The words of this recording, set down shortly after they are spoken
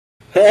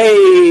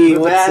Hey, We're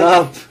what's back.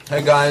 up?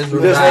 Hey guys, We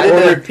we're just back.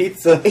 ordered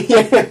pizza.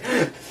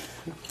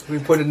 We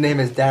put his name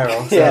as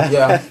Daryl. So.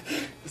 Yeah.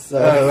 So,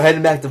 We're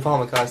heading back to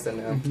Palmacosta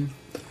now.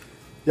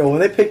 yo, when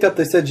they picked up,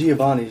 they said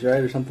Giovanni's, right,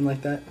 or something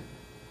like that.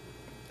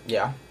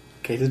 Yeah.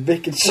 Okay, just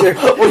making sure.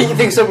 What do you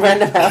think? Some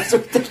random house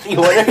with the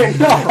order?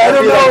 No, I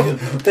don't know.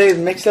 They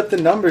mixed up the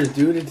numbers,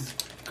 dude. It's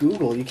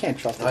Google. You can't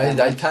trust it.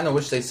 I kind of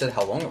wish they said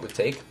how long it would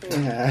take.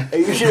 Yeah.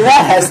 You should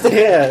have asked.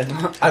 Yeah.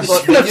 I You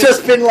thought should have they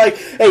just been like,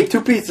 hey,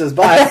 2 pizzas,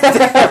 bye.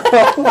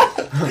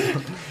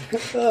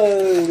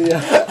 Oh,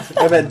 yeah.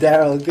 I met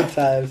Daryl. Good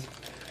times.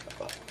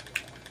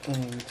 Oh,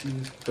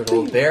 jeez. Good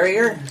old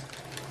barrier.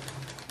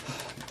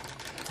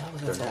 That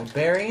was Good outside. old I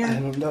barrier.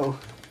 don't know.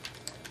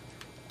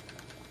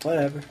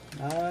 Whatever.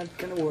 Not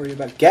gonna worry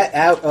about. Get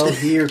out of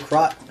here,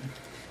 crot.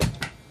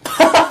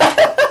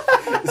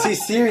 Is he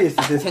serious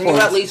at this Can point?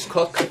 you at least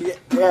cook?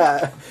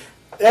 Yeah.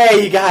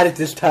 Hey, you got it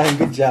this time.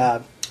 Good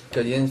job.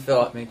 Because you didn't feel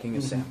like making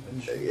a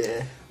sandwich.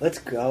 Yeah. Let's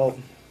go.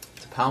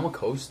 It's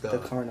Palmacosta. The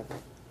carnival.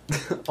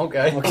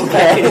 Okay.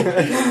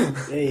 Okay.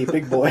 Hey,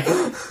 big boy.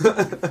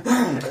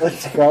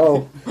 Let's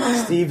go.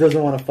 Steve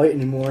doesn't want to fight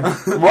anymore.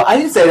 Well, I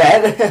didn't say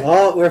that.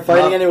 Oh, we're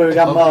fighting anyway. We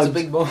got It's a mugged.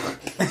 big boy.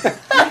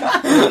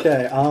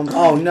 Okay.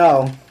 Oh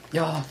no.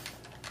 Yeah.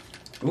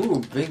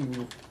 Ooh, big.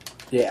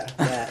 Yeah.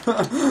 That.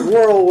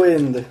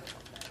 Whirlwind.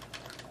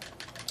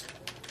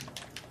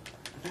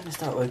 I'm gonna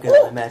start working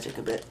on my magic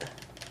a bit.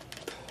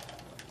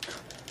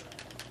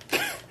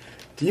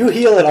 Do you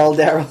heal at all,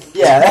 Daryl?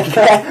 Yeah, that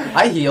guy.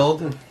 I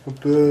healed.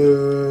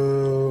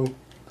 Boo.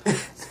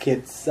 This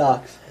kid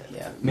sucks.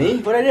 Yeah. Me?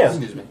 What'd I do?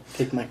 Excuse me.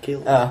 Take my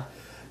kill. Oh.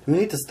 We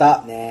need to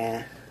stop.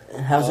 Nah.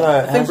 How's Oh,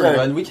 our, I think how's we're our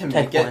good. We can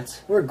tech make it.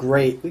 points? We're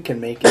great. We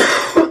can make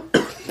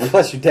it.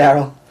 Bless you,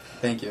 Daryl.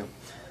 Thank you.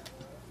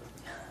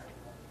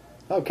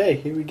 Okay,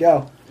 here we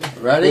go.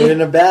 We're Ready? in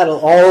a battle.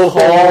 Oh,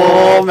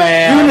 Oh,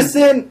 man.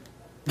 Unison!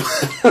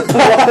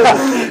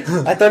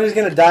 I thought he was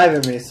going to dive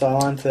at me, so I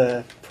wanted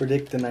to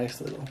predict a nice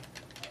little...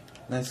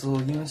 Nice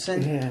little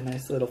unison. Yeah,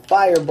 nice little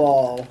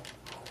fireball.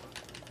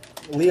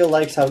 Leo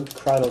likes how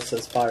Kratos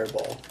says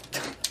fireball.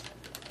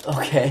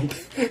 Okay.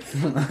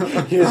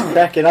 He was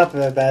cracking up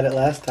about it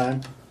last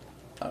time.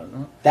 I don't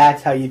know.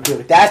 That's how you do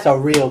it. That's a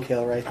real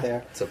kill right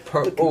there. It's a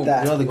Look at oh,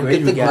 that. You know the look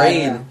grade at we the got.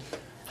 grain.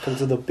 Comes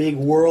with a big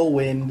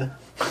whirlwind.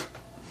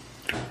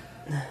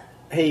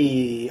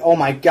 Hey, oh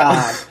my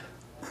god.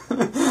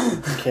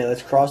 Okay,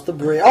 let's cross the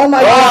bridge. Oh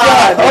my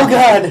god! Oh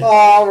god!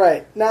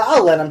 Alright, now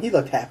I'll let him. He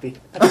looked happy.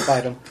 Let's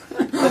fight him.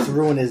 Let's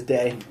ruin his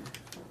day.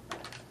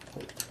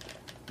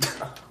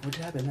 What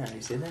happened there?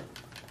 You see that?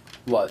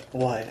 What?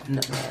 What?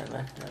 No,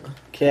 no.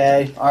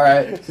 Okay. All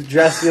right.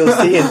 Dress you'll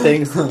see and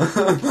things.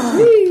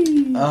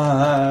 Whee!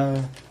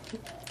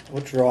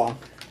 What's wrong?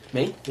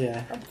 Me?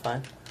 Yeah. I'm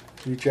fine.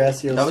 You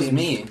dress you'll That was seem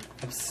me.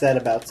 upset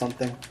about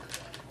something.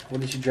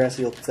 What is you dress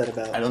you upset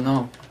about? I don't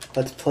know.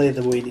 Let's play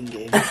the waiting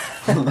game.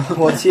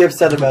 What's he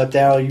upset about,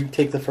 Daryl? You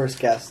take the first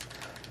guess.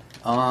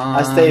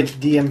 I staged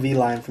DMV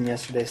line from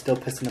yesterday, still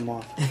pissing him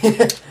off.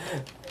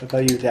 What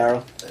about you,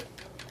 Daryl?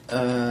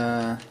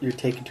 You're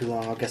taking too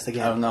long. I'll guess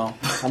again. I don't know.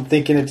 I'm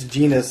thinking it's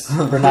Genus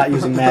for not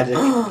using magic.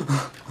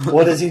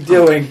 What is he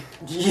doing?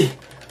 Yeah.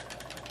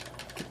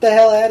 Get the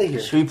hell out of here.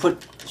 Should we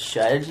put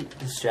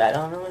strat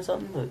on him or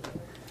something?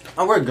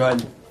 Oh, we're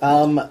good.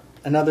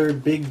 Another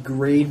big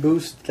grade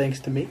boost thanks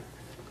to me.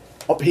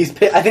 Oh, he's.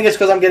 I think it's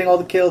because I'm getting all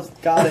the kills.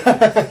 Got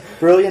it.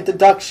 Brilliant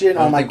deduction.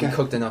 I Oh don't my think we god.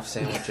 cooked enough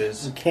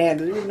sandwiches. We can't.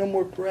 There's no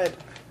more bread.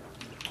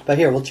 But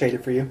here, we'll trade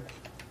it for you.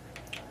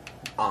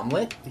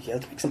 Omelet? Yeah,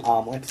 let's make some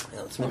omelets.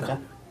 Yeah, let's make Okay.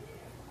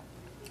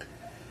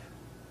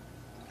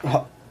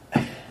 Oh,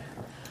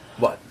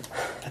 What?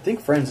 I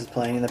think Friends is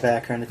playing in the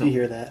background. If you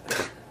hear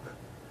that.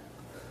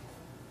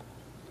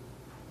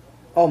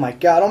 Oh my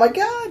god! Oh my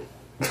god!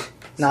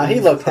 Nah,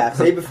 he looked happy.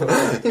 Say before.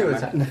 He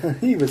was happy.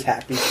 He was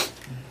happy.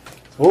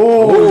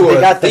 Oh, Ooh, they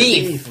a got the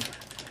thief.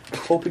 thief.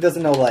 Hope he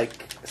doesn't know like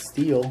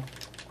steel.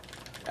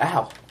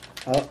 Ow.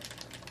 Oh,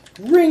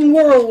 ring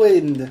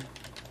whirlwind.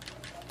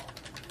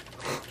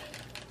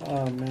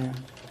 Oh man,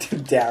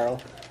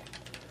 Daryl.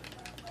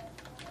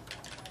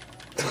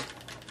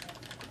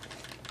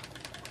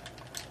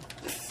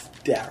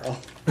 Daryl.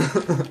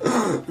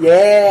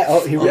 Yeah.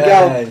 Oh, here we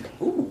go.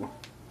 Ooh.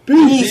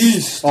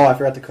 Beast. Oh, I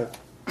forgot to cook.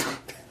 There's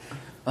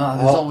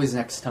Oh. always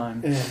next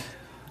time. Yeah.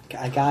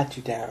 I got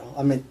you, Daryl.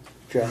 I'm in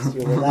dress.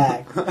 You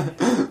relax.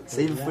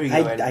 Say before you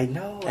go in. I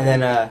know.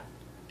 And then,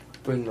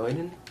 bring Lloyd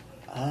in?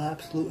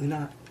 Absolutely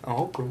not.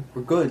 Oh, cool.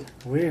 We're good.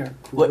 We're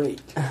What?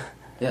 great.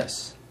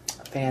 Yes.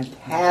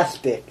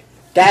 Fantastic.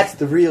 That's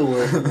the real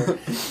word.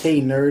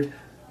 Hey, nerd.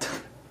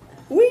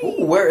 Ooh,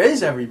 Whee! where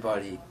is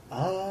everybody?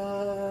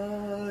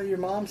 Your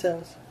mom's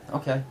house.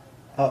 Okay.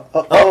 Oh.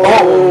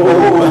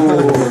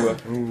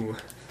 Ooh.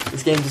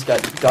 This game just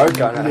got dark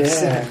on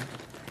us. Yeah.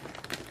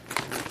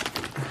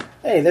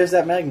 Hey, there's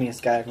that Magnus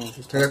guy everyone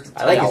was talking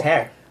I like his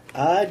hair.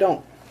 I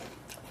don't.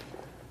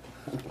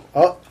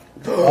 Oh.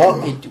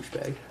 Oh. Hey,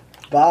 douchebag.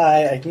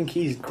 Bye. I think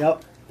he's. Oh.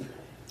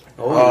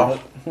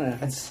 Oh.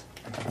 That's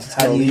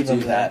How do you Leave do him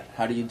that?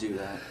 How do you do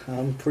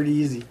that? Pretty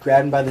easy.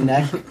 Grab him by the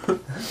neck.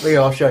 Wait,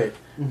 I'll show you.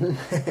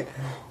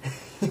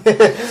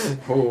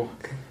 Oh.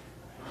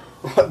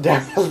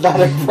 Daryl's not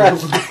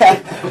impressed.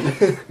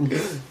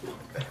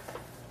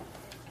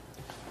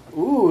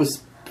 Ooh,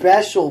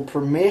 special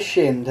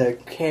permission to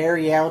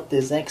carry out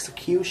this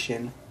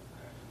execution.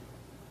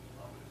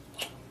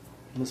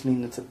 Must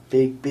mean it's a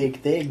big,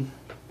 big thing.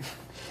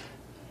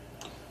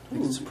 I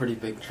think it's a pretty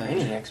big Training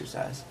thing.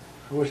 exercise.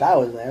 I wish I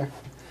was there.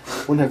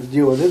 Wouldn't have to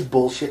deal with this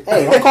bullshit.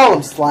 Hey, don't call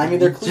them slimy,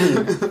 they're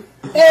clean.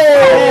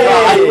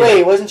 Hey!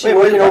 Wait, wasn't she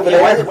working over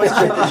there? Why is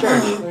she at the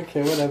church?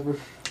 Okay, whatever.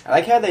 I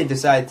like how they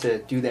decide to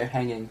do their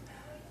hanging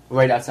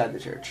right outside the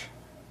church.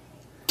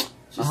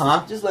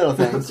 Just little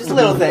things. Just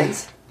little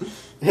things.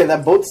 Yeah,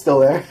 that boat's still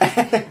there.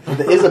 With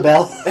the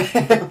Isabel.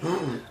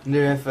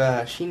 Wonder if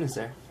Sheena's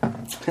there.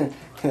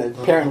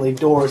 Apparently,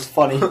 Door's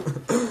funny.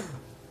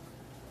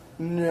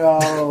 No.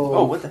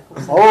 Oh, what the?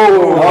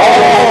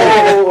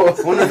 Oh!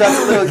 Wonder if that's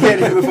the little kid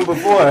from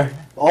before.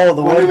 Oh,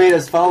 the one who made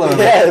us follow him.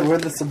 Yeah, we're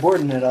the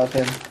subordinate of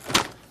him.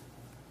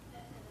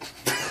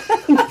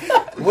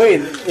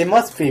 Wait, it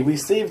must be. We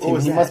saved him.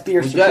 was He that? must be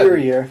your Who's that?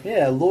 superior.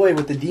 Yeah, Lloyd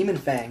with the demon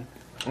fang.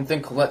 I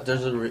think Colette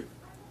does a.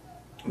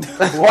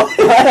 What?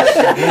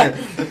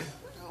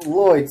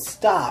 Lloyd,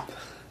 stop.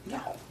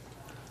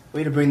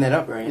 Way to bring that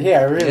up, Ryan.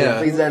 Yeah, really.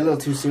 Yeah. Is that a little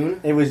too soon?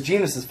 It was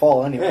Genus's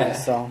fault anyway, Yeah.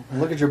 so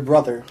look at your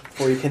brother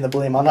before you pin the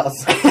blame on us.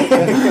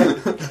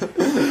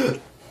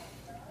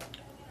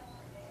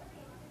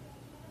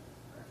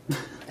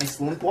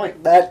 Excellent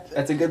point.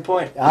 That's a good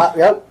point.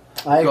 yep,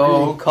 I agree.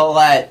 Go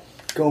Colette.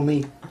 Go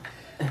me.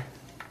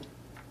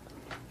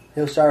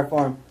 Hillshire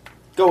Farm.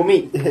 Go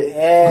me.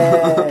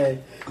 Hey.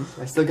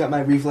 I still got my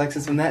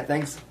reflexes from that.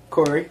 Thanks,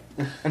 Corey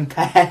and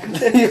Pat.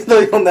 Even though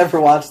you'll never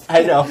watch.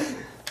 I know.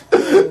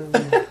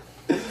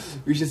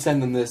 We should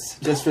send them this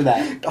just for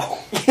that.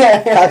 Oh,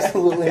 yeah,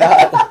 absolutely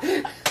not.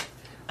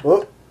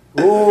 Oh.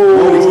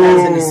 Oh, he's Ooh.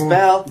 casting a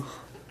spell.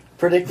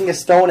 Predicting a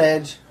stone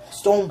edge.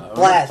 Stone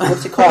blast.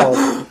 What's it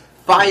called?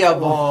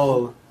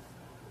 Fireball.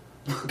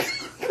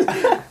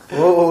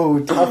 Oh,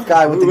 tough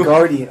guy with the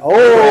guardian. Oh,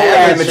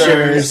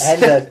 Amateurs.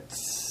 and the.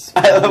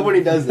 I love when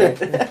he does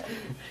that.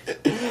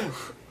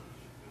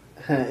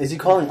 Is he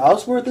calling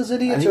us worthless I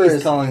idiots think or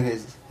he's calling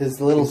his. his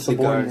little his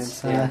guards,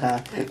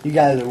 subordinates? You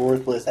guys are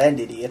worthless and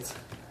idiots.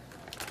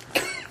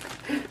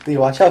 Lee,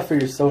 watch out for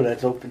your soda.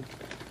 It's open.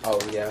 Oh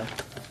yeah.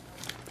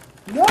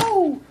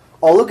 No!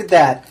 Oh, look at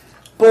that.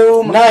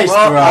 Boom. Nice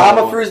throw. I'm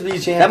a Frisbee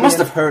champion. That must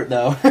have hurt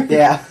though.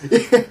 Yeah.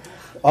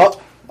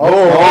 Oh.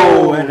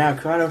 Oh, and now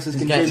Kratos is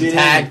He's got contributing.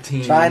 tag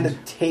team. Trying to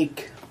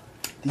take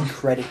the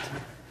credit.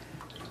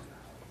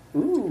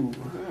 Ooh.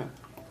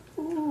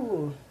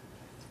 Ooh.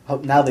 Oh,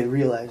 now they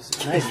realize.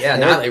 Nice. Yeah,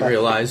 now they haircut.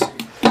 realize.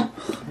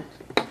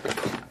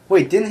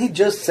 Wait, didn't he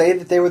just say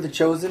that they were the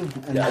chosen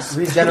and Yes.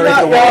 regenerate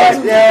the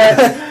world?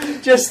 Yeah.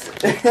 Just.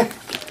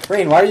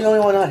 Rain, why are you the only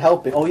one not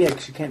helping? Oh yeah,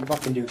 'cause you can't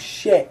fucking do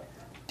shit,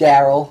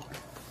 Daryl.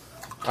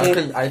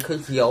 I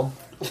could heal.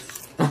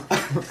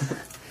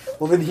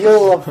 Well, then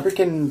heal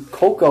freaking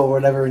Coco or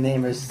whatever her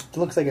name is. It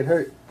looks like it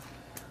hurt.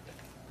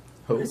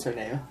 What is her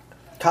name?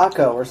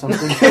 Kako or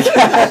something.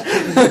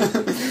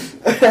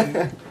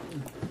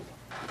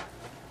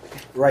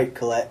 Right,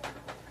 Colette.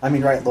 I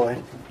mean, right,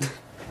 Lloyd.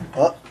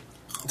 Oh.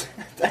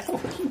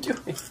 What are you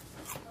doing?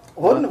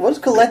 What's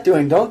Colette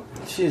doing? Doesn't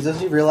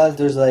she realize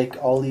there's like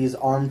all these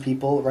armed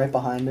people right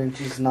behind her and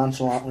she's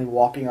nonchalantly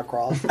walking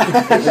across?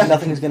 Like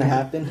nothing's gonna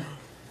happen.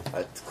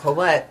 It's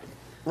Colette.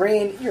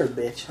 Rain, you're a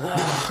bitch.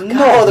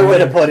 No other way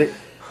to put it.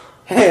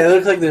 Hey, it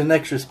looks like there's an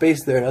extra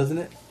space there, doesn't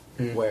it?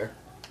 Where?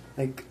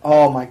 Like,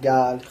 oh my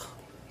god.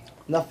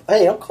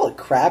 Hey, don't call it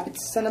crap.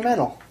 It's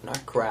sentimental.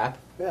 Not crap.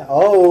 Yeah.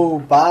 Oh,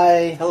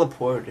 bye.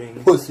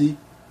 Teleporting. Pussy.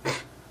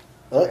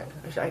 Oh,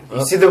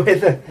 You see the way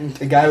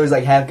the guy was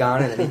like half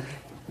gone and then he...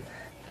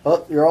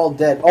 oh, you're all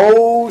dead.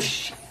 Oh,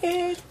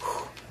 shit.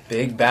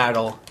 Big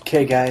battle.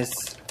 Okay, guys.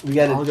 We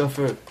I'll gotta... go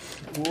for...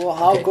 Well,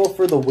 I'll Okay. go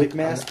for the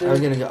Witmaster.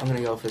 I'm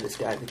gonna go for this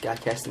guy, the guy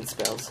casting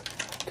spells.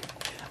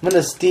 I'm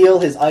gonna steal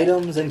his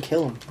items and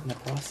kill him in the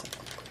process.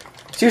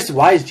 Seriously,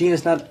 why is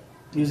Genus not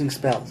using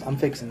spells? I'm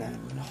fixing that.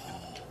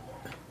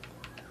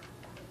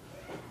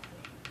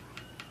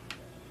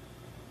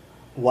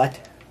 What?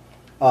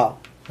 Oh.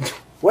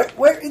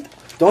 Where?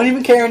 Don't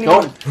even care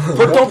anymore.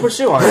 Don't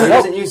pursue him. He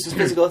doesn't use his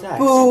physical attacks.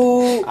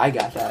 Boo! I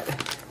got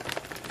that.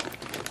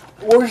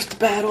 Worst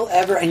battle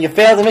ever, and you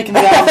failed to make it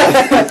down.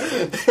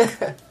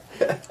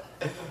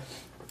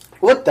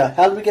 What the?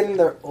 How did we get in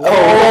there?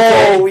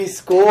 Oh, we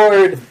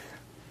scored.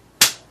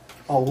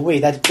 Oh, wait,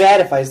 that's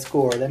bad if I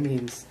score. That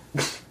means...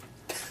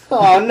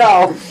 Oh,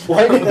 no.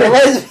 Why did the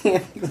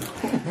lesbian?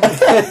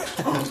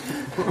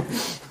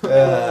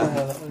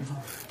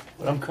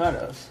 But I'm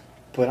Kratos.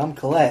 But I'm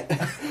Colette.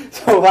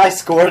 So if I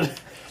scored,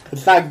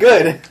 it's not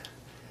good.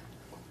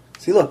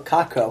 See, look,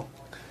 Kako.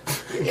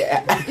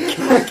 Yeah.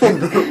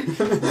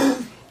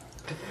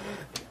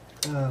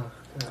 Oh,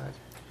 God.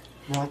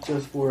 Not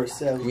just for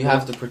ourselves. We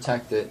have to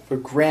protect it. For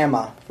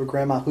Grandma. For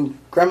Grandma who?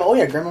 Grandma, oh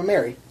yeah, Grandma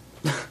Mary.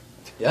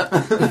 Yep.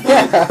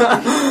 Yeah.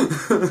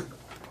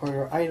 For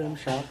your item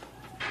shop.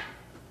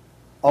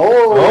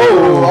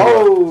 Oh!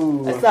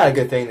 Ooh. That's not a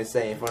good thing to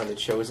say in front of the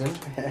chosen.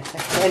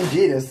 And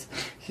Genus.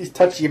 He's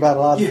touchy about a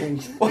lot of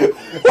things.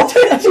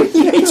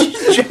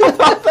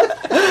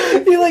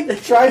 He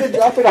like tried to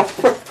drop it off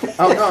purpose.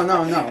 Oh,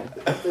 no.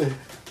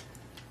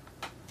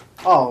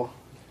 Oh.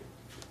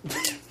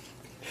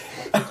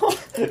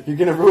 You're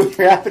gonna ruin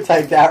your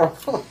appetite,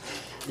 Daryl.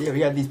 Yeah, we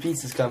got these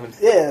pizzas coming.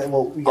 Yeah,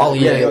 well, we got. Oh,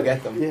 Yeah, yeah. go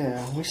get them.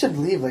 Yeah, we should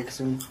leave like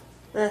soon.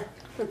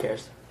 Who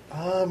cares?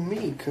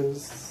 Me,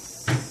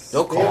 cause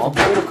They'll call.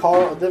 They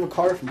have a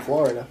car from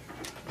Florida.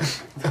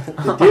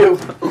 They do.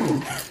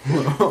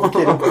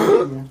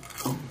 Okay,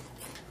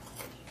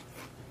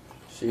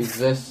 She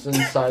exists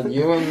inside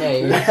you and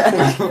me.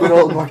 good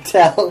old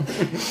Martel.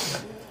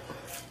 She's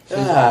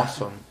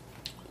awesome.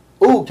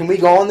 Ooh, can we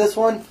go on this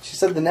one? She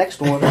said the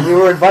next one, and we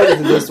were invited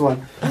to this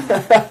one.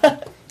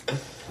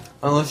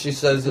 Unless she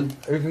says, you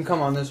can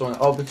come on this one.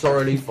 Oh, it's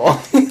already full.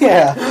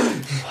 Yeah.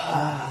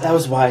 That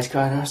was wise,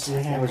 Carlos.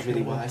 That was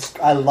really wise.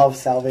 I love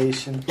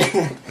Salvation.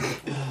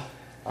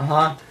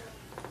 Uh-huh.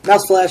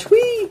 Mouse Flash,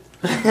 whee!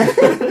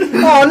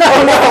 Oh, no!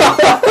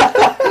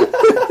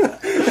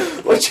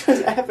 What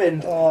just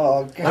happened?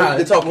 Oh,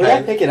 God. It's okay. Would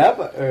I pick it up?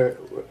 Or,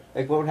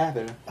 like, what would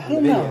happen? I in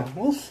don't the know. video?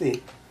 We'll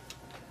see.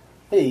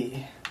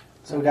 Hey.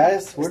 So,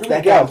 guys, where do we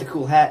That guy with go? the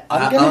cool hat.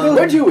 I'm gonna go.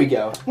 Where do we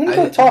go? I'm gonna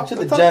go talk to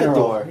the Talk to the general.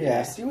 door.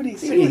 Yeah, see what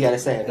See what he's got to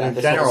say about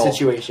this General. whole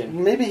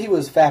situation. Maybe he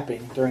was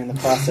fapping during the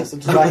process,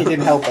 which is why he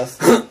didn't help us.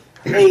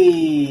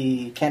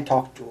 Hey, can't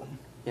talk to him.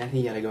 Yeah,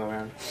 he got to go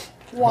around.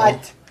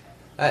 What?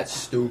 That's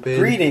stupid.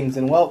 Greetings,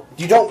 and well,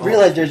 you don't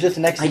realize there's just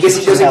an I execution. guess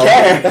he doesn't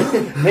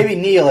care. Maybe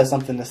Neil has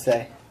something to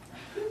say.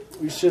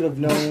 We should have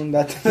known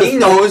that. He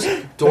knows.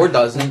 Door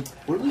doesn't.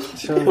 What are we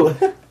Sure.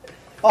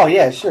 Oh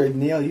yeah, sure,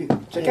 Neil. You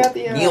Check out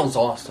the... Neil's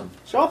awesome.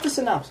 Show off the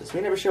synopsis.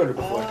 We never showed her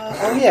before.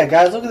 Oh yeah,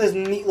 guys, look at this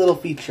neat little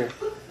feature.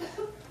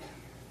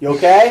 You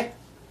okay?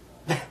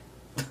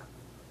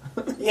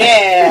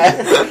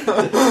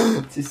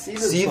 Yeah. To see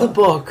See the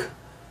book.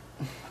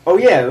 Oh,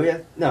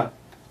 yeah. No.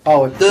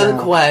 Oh, it's The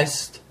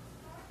quest.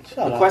 Shut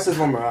The up. quest is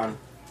when we're on.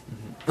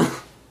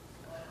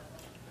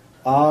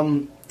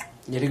 You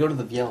had to go to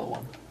the yellow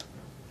one.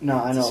 No,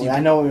 I see know. I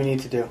know what we need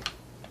to do.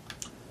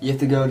 You have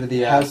to go to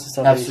the... House of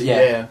Salvation.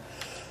 Yeah.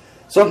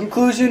 So in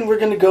conclusion, we're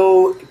gonna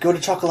go to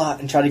Chocolat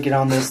and try to get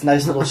on this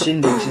nice little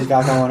shindig she's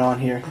got going on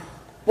here.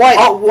 What?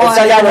 Oh, why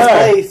I got not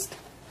her? replaced.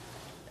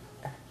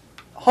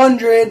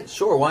 100.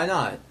 Sure, why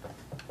not?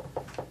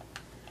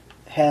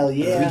 Hell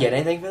yeah. Did we get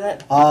anything for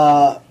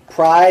that?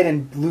 Pride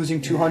and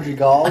losing 200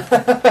 golf.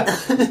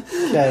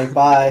 Okay,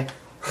 bye.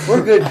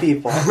 We're good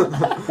people.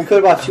 We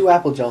could have bought 2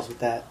 apple gels with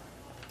that.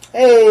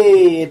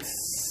 Hey,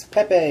 it's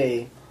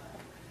Pepe.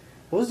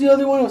 What was the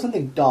other one? It was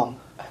something dumb.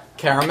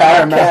 Caramel.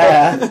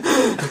 Yeah,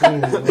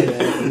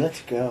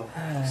 let's go.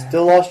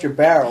 Still lost your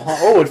barrel, huh?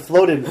 Oh, it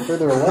floated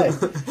further away.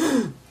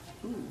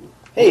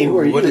 Hey, who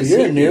are you? What is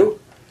You're he? new.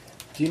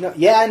 Do you know?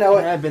 Yeah, I know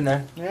it. Yeah, I've been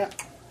there. Yeah,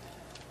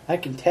 I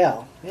can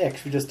tell. Yeah,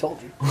 because we just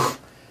told you.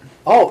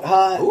 Oh,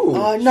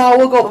 Ooh. no,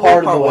 we'll go We'll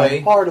part go of the way.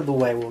 way. Part of the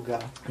way we'll go.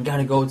 We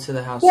gotta go to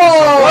the house. Whoa!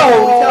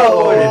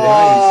 teleported.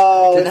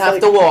 Nice. Didn't have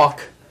to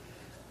walk.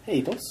 Hey,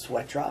 don't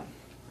sweat drop.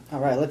 All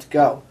right, let's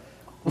go.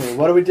 Wait,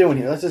 what are we doing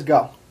here? Let's just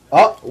go.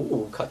 Oh,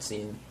 Ooh,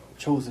 cutscene.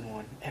 chosen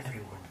one,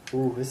 everyone.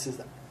 Ooh, this is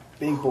a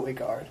big boy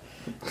card.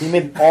 He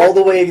made it all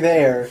the way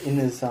there in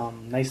his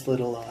nice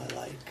little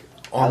like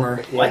Armor.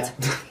 outfit. Yeah. What?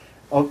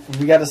 Oh,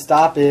 we got to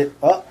stop it.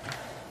 Oh,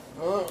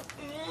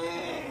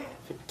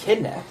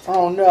 Kidnapped.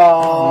 oh no!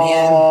 Oh,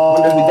 man.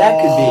 Wonder who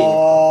that could be.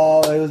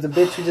 Oh, it was the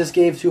bitch we just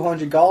gave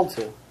 200 gold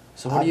to.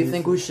 So what do you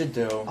think we should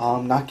do?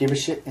 Not give a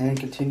shit and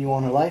continue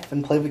on her life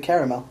and play with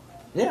caramel.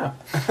 Yeah.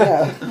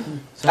 Yeah.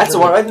 That's the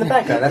one right in the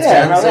background. That's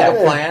Yeah, Caramel Sounds like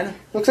there. a plan.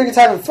 Looks like it's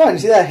having fun. You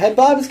see that head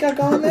bob it's got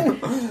going there?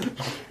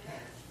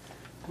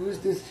 Who's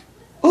this?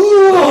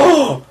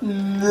 Oh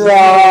no!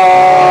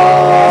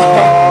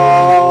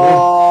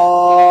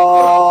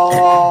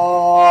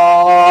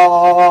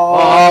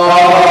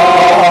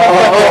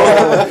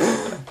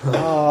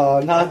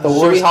 Oh, not the Should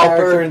we worst help her?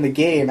 character in the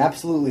game.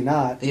 Absolutely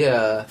not.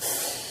 Yeah.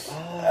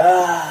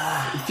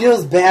 It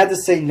feels bad to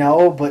say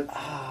no, but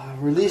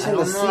releasing I the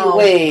don't seal. know.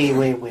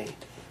 Wait.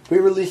 We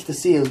released the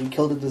seals. We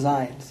killed the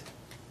designs.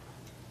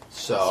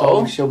 So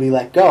So she'll be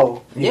let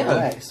go. either yeah.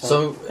 way.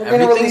 So we're gonna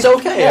everything's release-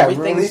 okay. Yeah,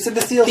 Everything's releasing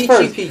the seals peachy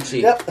first. peachy.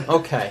 Yep.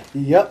 Okay.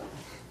 Yep.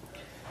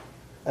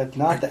 That's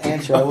not the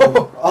answer I would.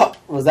 Oh,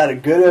 was that a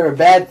good or a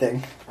bad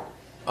thing?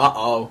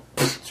 Uh-oh.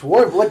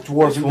 Dwarf? What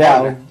dwarf Which is one?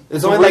 that?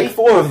 There's only like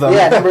 4 of them.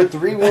 Yeah, number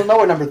 3. We'll know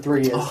what number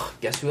 3 is. Oh,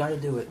 guess we gotta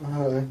do it.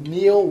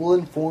 Neil will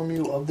inform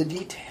you of the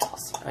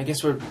details. I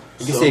guess we So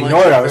guess much they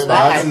ignored our for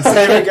response that.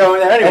 instead of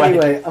going there anyway.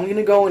 Anyway, I'm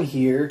gonna go in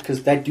here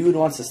because that dude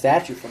wants a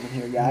statue from in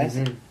here, guys.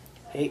 Mhm.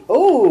 Hey,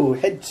 oh,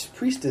 head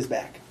priest is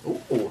back. Ooh,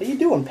 How you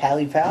doing,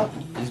 Pally Pal?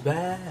 he's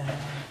bad.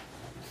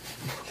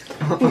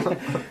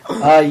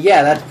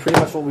 Yeah, that's pretty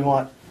much what we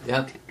want.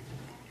 Yep.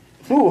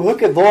 Ooh,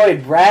 look at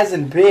Lloyd,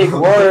 brazen big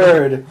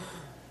word.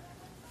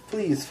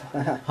 Please.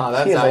 Oh,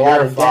 that's He has not a lot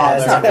your of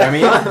gas. father.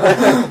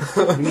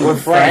 Remy. Or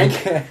Frank.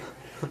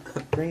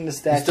 Bring the You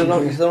statue. still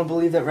here. don't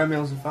believe that Remy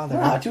was your father?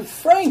 Nah, dude,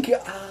 Frank. He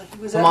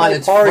was Come at on, my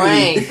it's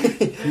party.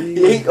 Frank.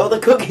 He ate all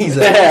the cookies.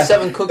 Yeah.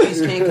 7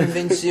 cookies can't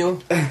convince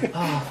you.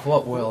 Oh,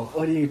 what will?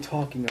 What are you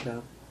talking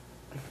about?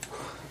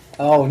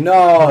 Oh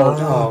no!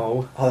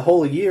 No. A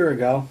whole year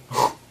ago.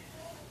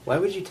 Why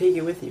would you take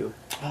it with you?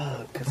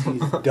 Because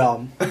he's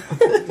dumb.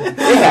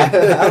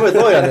 Yeah, I'm with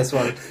Lloyd on this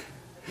one.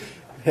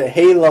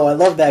 Halo, I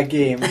love that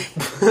game.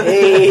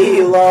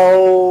 Halo.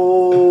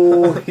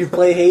 You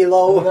play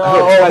Halo? I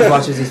hope Lloyd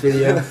watches this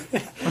video.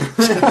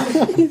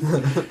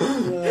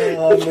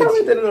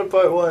 Charlie did it on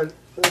part 1.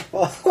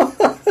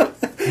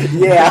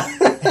 Yeah.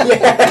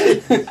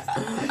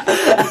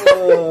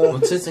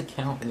 What's his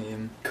account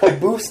name?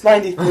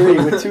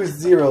 Caboose93 with 2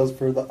 zeros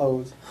for the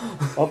O's.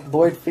 Oh,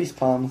 Lloyd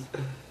facepalms.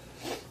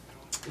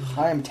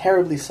 I am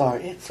terribly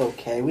sorry. It's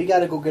okay. We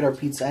gotta go get our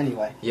pizza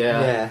anyway.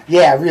 Yeah.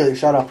 Yeah, really,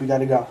 shut up. We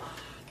gotta go.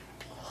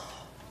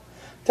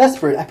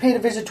 Desperate. I paid a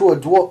visit to a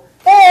dwarf.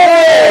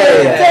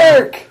 Hey! Yeah.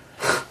 Dirk!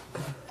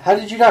 How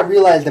did you not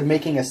realize that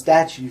making a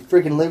statue, you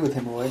freaking live with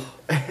him, Lloyd?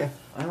 I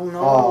don't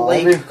know.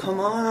 Oh, Come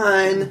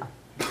on.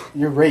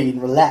 You're Raid,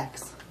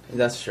 relax.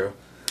 That's true.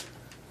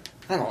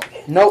 I don't.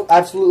 Nope,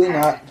 absolutely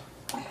not.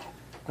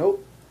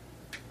 Nope.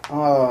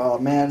 Oh,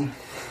 man.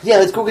 Yeah,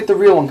 let's go get the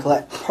real one,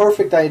 Colette.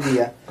 Perfect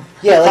idea.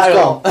 Yeah, let's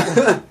go.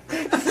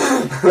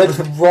 Let's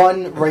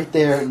run right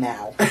there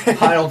now.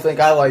 I don't think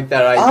I like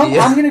that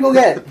idea. I'm gonna go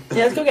get it.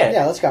 Yeah, let's go get it.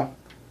 Yeah, let's go.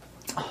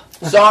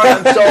 Sorry,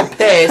 I'm so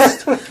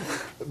pissed.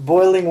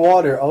 Boiling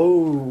water.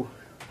 Oh.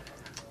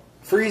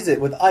 Freeze it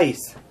with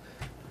ice.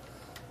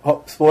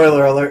 Oh,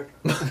 spoiler alert.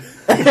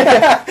 Hey,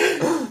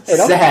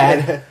 don't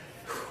Sad. forget.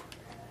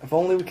 If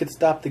only we could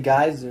stop the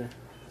geyser.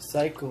 The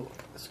cycle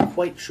is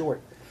quite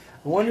short.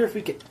 I wonder if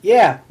we could...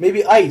 Yeah,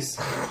 maybe ice.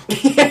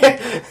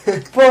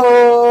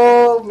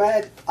 Boom!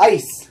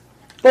 Ice.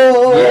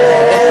 Boom!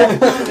 Yeah.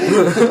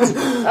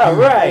 All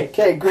right.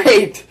 Okay,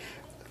 great.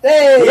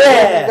 Hey,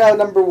 Yeah. we got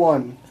number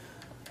 1.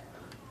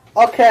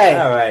 Okay.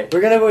 All right.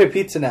 We're gonna go get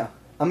pizza now.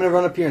 I'm gonna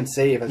run up here and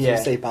save as Yeah.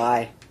 we say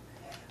bye.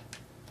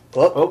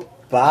 Oh, Oh.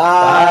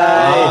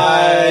 bye.